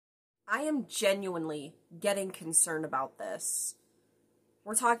I am genuinely getting concerned about this.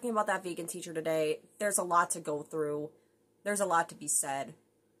 We're talking about that vegan teacher today. There's a lot to go through. There's a lot to be said.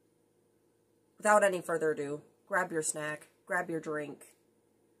 Without any further ado, grab your snack, grab your drink,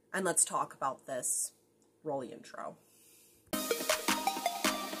 and let's talk about this. Roll the intro.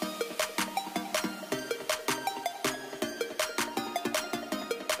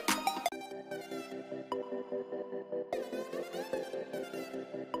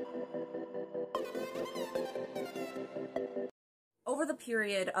 Over the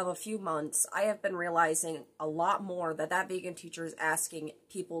period of a few months, I have been realizing a lot more that vegan teacher is asking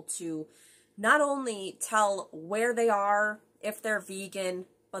people to not only tell where they are, if they're vegan,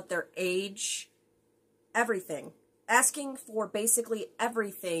 but their age, everything. Asking for basically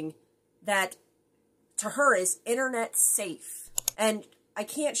everything that to her is internet safe. And I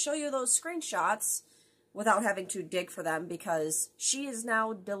can't show you those screenshots without having to dig for them because she has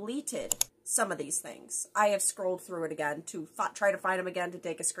now deleted some of these things. I have scrolled through it again to try to find them again to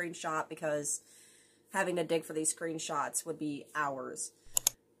take a screenshot because having to dig for these screenshots would be hours.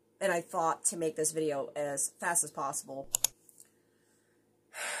 And I thought to make this video as fast as possible.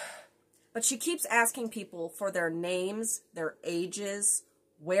 But she keeps asking people for their names, their ages,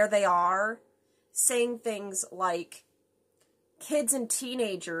 where they are, saying things like kids and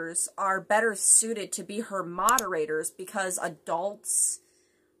teenagers are better suited to be her moderators because adults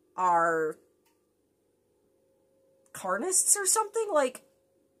are carnists or something, like,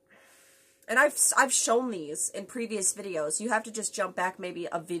 and I've shown these in previous videos. You have to just jump back maybe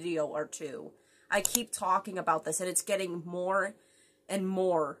a video or two. I keep talking about this and it's getting more and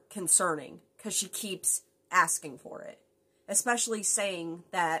more concerning because she keeps asking for it, especially saying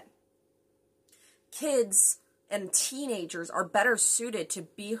that kids and teenagers are better suited to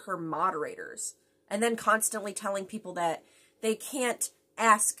be her moderators, and then constantly telling people that they can't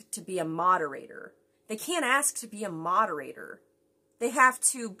ask to be a moderator. They can't ask to be a moderator. They have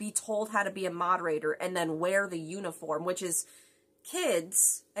to be told how to be a moderator and then wear the uniform, which is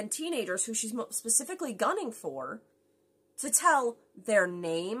kids and teenagers who she's specifically gunning for, to tell their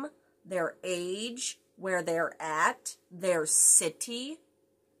name, their age, where they're at, their city.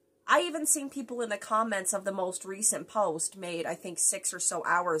 I even seen people in the comments of the most recent post made, I think 6 or so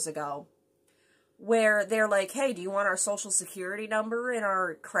hours ago, where they're like, hey, do you want our social security number and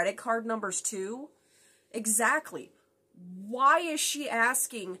our credit card numbers too? Exactly. Why is she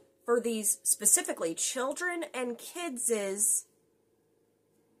asking for these specifically children and kids'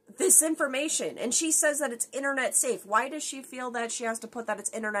 this information? And she says that it's internet safe. Why does she feel that she has to put that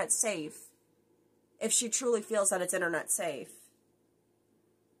it's internet safe if she truly feels that it's internet safe?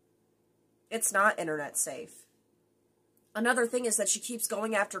 It's not internet safe. Another thing is that she keeps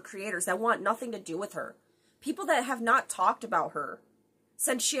going after creators that want nothing to do with her. People that have not talked about her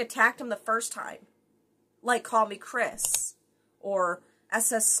since she attacked them the first time. Like Call Me Chris or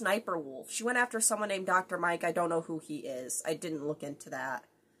SS Sniper Wolf. She went after someone named Dr. Mike. I don't know who he is. I didn't look into that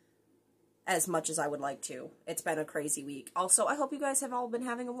as much as I would like to. It's been a crazy week. Also, I hope you guys have all been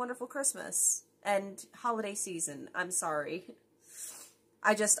having a wonderful Christmas and holiday season. I'm sorry.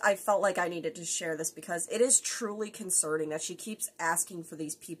 I felt like I needed to share this because it is truly concerning that she keeps asking for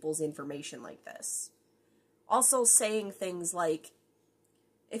these people's information like this. Also saying things like,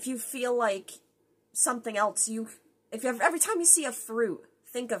 if you feel like something else, every time you see a fruit,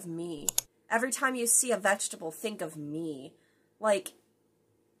 think of me. Every time you see a vegetable, think of me. Like,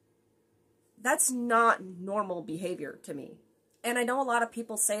 that's not normal behavior to me. And I know a lot of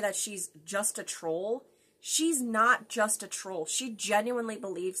people say that she's just a troll. She's not just a troll. She genuinely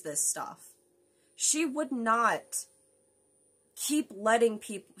believes this stuff. She would not keep letting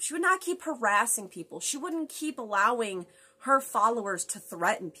people, she would not keep harassing people. She wouldn't keep allowing her followers to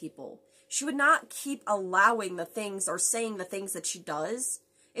threaten people. She would not keep allowing the things or saying the things that she does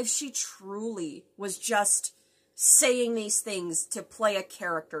if she truly was just saying these things to play a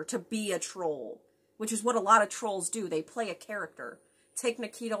character, to be a troll, which is what a lot of trolls do. They play a character. Take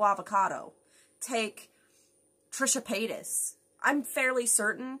Nikito Avocado. Take Trisha Paytas. I'm fairly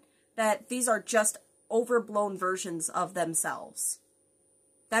certain that these are just overblown versions of themselves.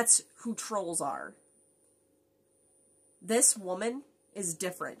 That's who trolls are. This woman is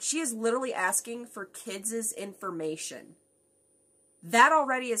different. She is literally asking for kids' information. That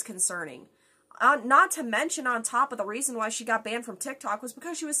already is concerning. Not to mention, on top of the reason why she got banned from TikTok was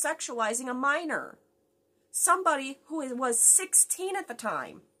because she was sexualizing a minor. Somebody who was 16 at the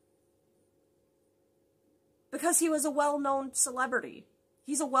time. Because he was a well-known celebrity.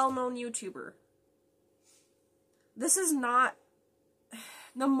 He's a well-known YouTuber. This is not...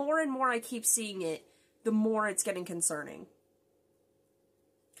 The more and more I keep seeing it, the more it's getting concerning.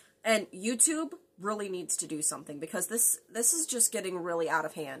 And YouTube really needs to do something, because this is just getting really out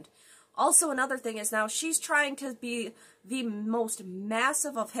of hand. Also, another thing is now she's trying to be the most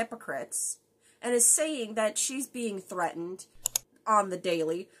massive of hypocrites and is saying that she's being threatened on the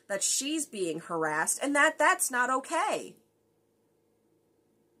daily, that she's being harassed, and that's not okay.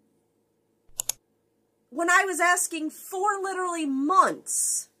 When I was asking for literally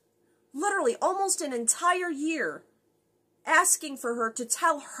months, literally almost an entire year, asking for her to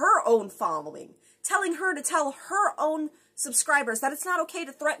tell her own following, telling her to tell her own subscribers that it's not okay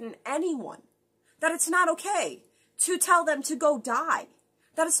to threaten anyone, that it's not okay to tell them to go die,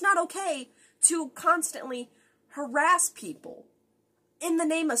 that it's not okay to constantly harass people in the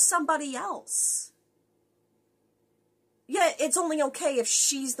name of somebody else. Yet it's only okay if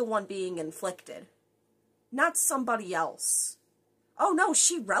she's the one being inflicted, not somebody else. Oh no,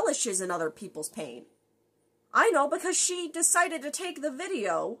 she relishes in other people's pain. I know, because she decided to take the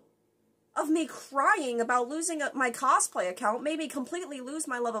video of me crying about losing my cosplay account, made me completely lose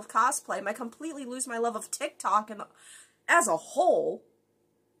my love of cosplay, completely lose my love of TikTok and as a whole,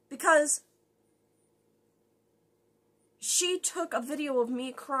 because she took a video of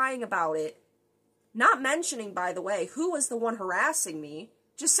me crying about it, not mentioning, by the way, who was the one harassing me,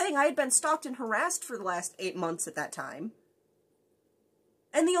 just saying I had been stalked and harassed for the last 8 months at that time.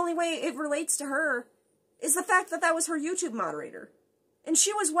 And the only way it relates to her is the fact that that was her YouTube moderator. And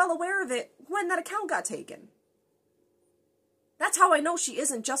she was well aware of it when that account got taken. That's how I know she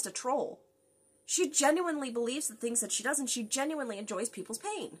isn't just a troll. She genuinely believes the things that she does, and she genuinely enjoys people's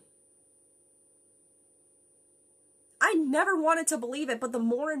pain. I never wanted to believe it, but the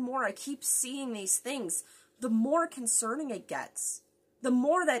more and more I keep seeing these things, the more concerning it gets. The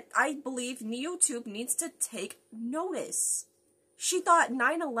more that I believe YouTube needs to take notice. She thought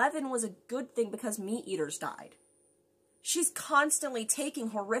 9/11 was a good thing because meat eaters died. She's constantly taking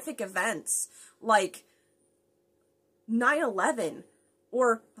horrific events like 9/11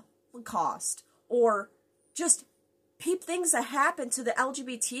 or Holocaust or just things that happen to the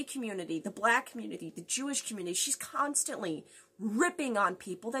LGBT community, the black community, the Jewish community. She's constantly ripping on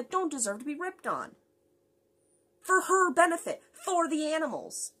people that don't deserve to be ripped on. For her benefit, for the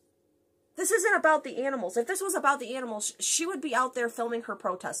animals. This isn't about the animals. If this was about the animals, she would be out there filming her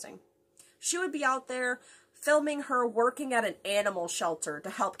protesting. She would be out there filming her working at an animal shelter to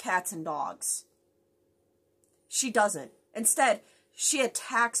help cats and dogs. She doesn't. Instead, she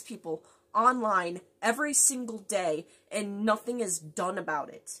attacks people online every single day, and nothing is done about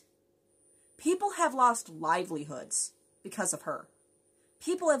it. People have lost livelihoods because of her.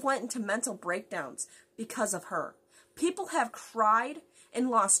 People have went into mental breakdowns because of her. People have cried and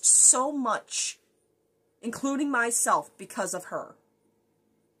lost so much, including myself, because of her.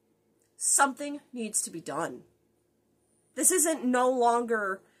 Something needs to be done. This isn't no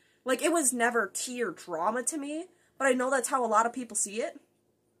longer, like, it was never tea or drama to me, but I know that's how a lot of people see it.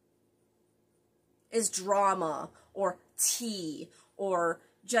 Is drama, or tea, or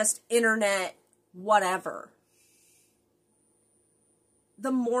just internet, whatever.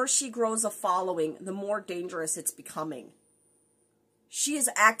 The more she grows a following, the more dangerous it's becoming. She is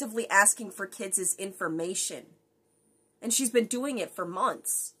actively asking for kids' information. And she's been doing it for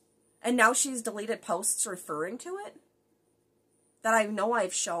months. And now she's deleted posts referring to it. That I know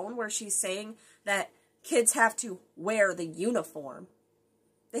I've shown, where she's saying that kids have to wear the uniform.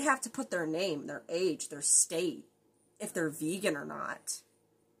 They have to put their name, their age, their state, if they're vegan or not.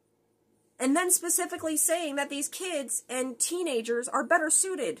 And then specifically saying that these kids and teenagers are better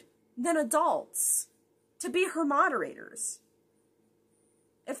suited than adults to be her moderators.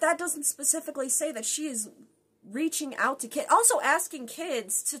 If that doesn't specifically say that she is reaching out to kids, also asking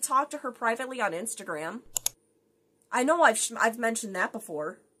kids to talk to her privately on Instagram. I know I've mentioned that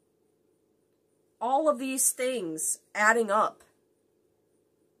before. All of these things adding up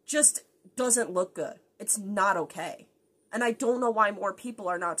just doesn't look good. It's not okay. And I don't know why more people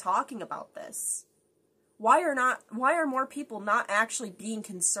are not talking about this. Why are more people not actually being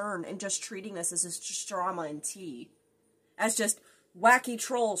concerned and just treating this as just drama and tea? As just wacky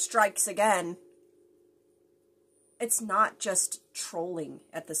troll strikes again. It's not just trolling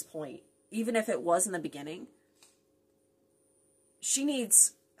at this point. Even if it was in the beginning. She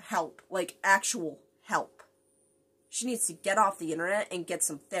needs help. Like, actual help. She needs to get off the internet and get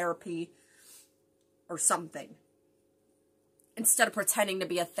some therapy or something. Instead of pretending to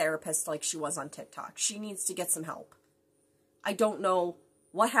be a therapist like she was on TikTok. She needs to get some help. I don't know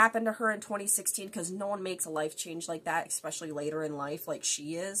what happened to her in 2016, because no one makes a life change like that, especially later in life like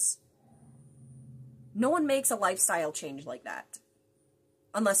she is. No one makes a lifestyle change like that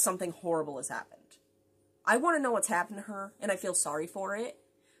unless something horrible has happened. I want to know what's happened to her, and I feel sorry for it,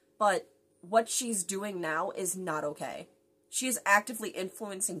 but what she's doing now is not okay. She is actively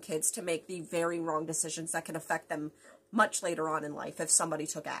influencing kids to make the very wrong decisions that can affect them much later on in life if somebody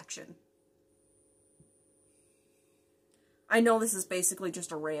took action. I know this is basically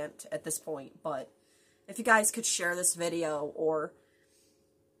just a rant at this point, but if you guys could share this video or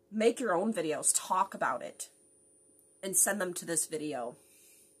make your own videos, talk about it, and send them to this video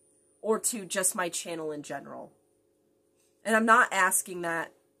or to just my channel in general. And I'm not asking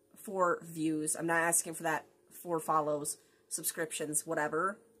that for views. I'm not asking for that for follows, subscriptions,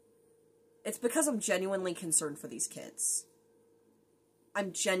 whatever. It's because I'm genuinely concerned for these kids.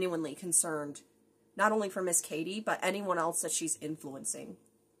 I'm genuinely concerned, not only for Miss Kadie, but anyone else that she's influencing.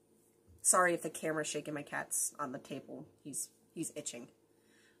 Sorry if the camera's shaking, my cat's on the table. He's itching.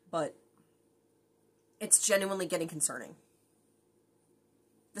 But it's genuinely getting concerning.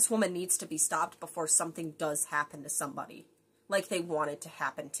 This woman needs to be stopped before something does happen to somebody, like they wanted to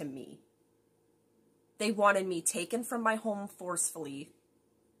happen to me. They wanted me taken from my home forcefully.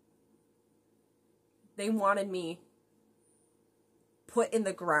 They wanted me put in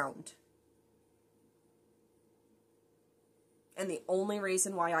the ground. And the only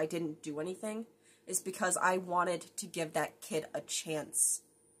reason why I didn't do anything is because I wanted to give that kid a chance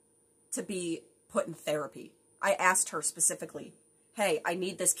to be put in therapy. I asked her specifically, hey, I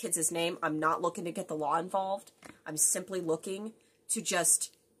need this kid's name. I'm not looking to get the law involved. I'm simply looking to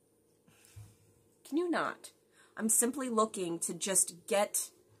just... Can you not? I'm simply looking to just get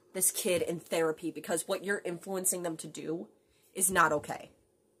this kid in therapy because what you're influencing them to do is not okay.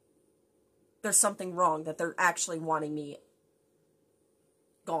 There's something wrong that they're actually wanting me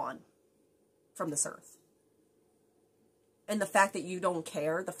gone from this earth. And the fact that you don't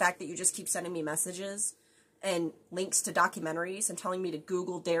care, the fact that you just keep sending me messages and links to documentaries and telling me to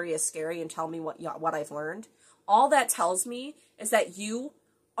Google Darius Scary and tell me what I've learned, all that tells me is that you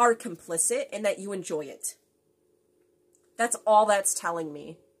are complicit and that you enjoy it. That's all that's telling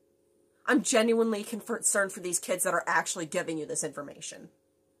me. I'm genuinely concerned for these kids that are actually giving you this information.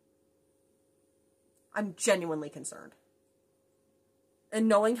 I'm genuinely concerned. And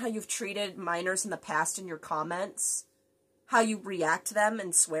knowing how you've treated minors in the past in your comments, how you react to them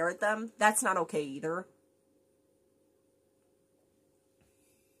and swear at them, that's not okay either.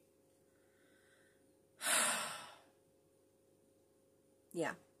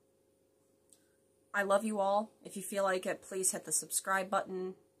 Yeah. I love you all. If you feel like it, please hit the subscribe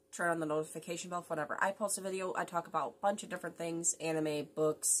button, turn on the notification bell for whenever I post a video. I talk about a bunch of different things, anime,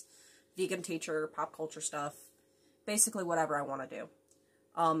 books, vegan teacher, pop culture stuff, basically whatever I want to do.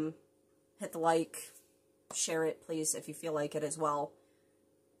 Hit the like, share it, please, if you feel like it as well.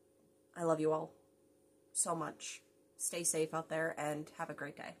 I love you all so much. Stay safe out there and have a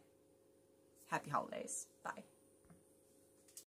great day. Happy holidays. Bye.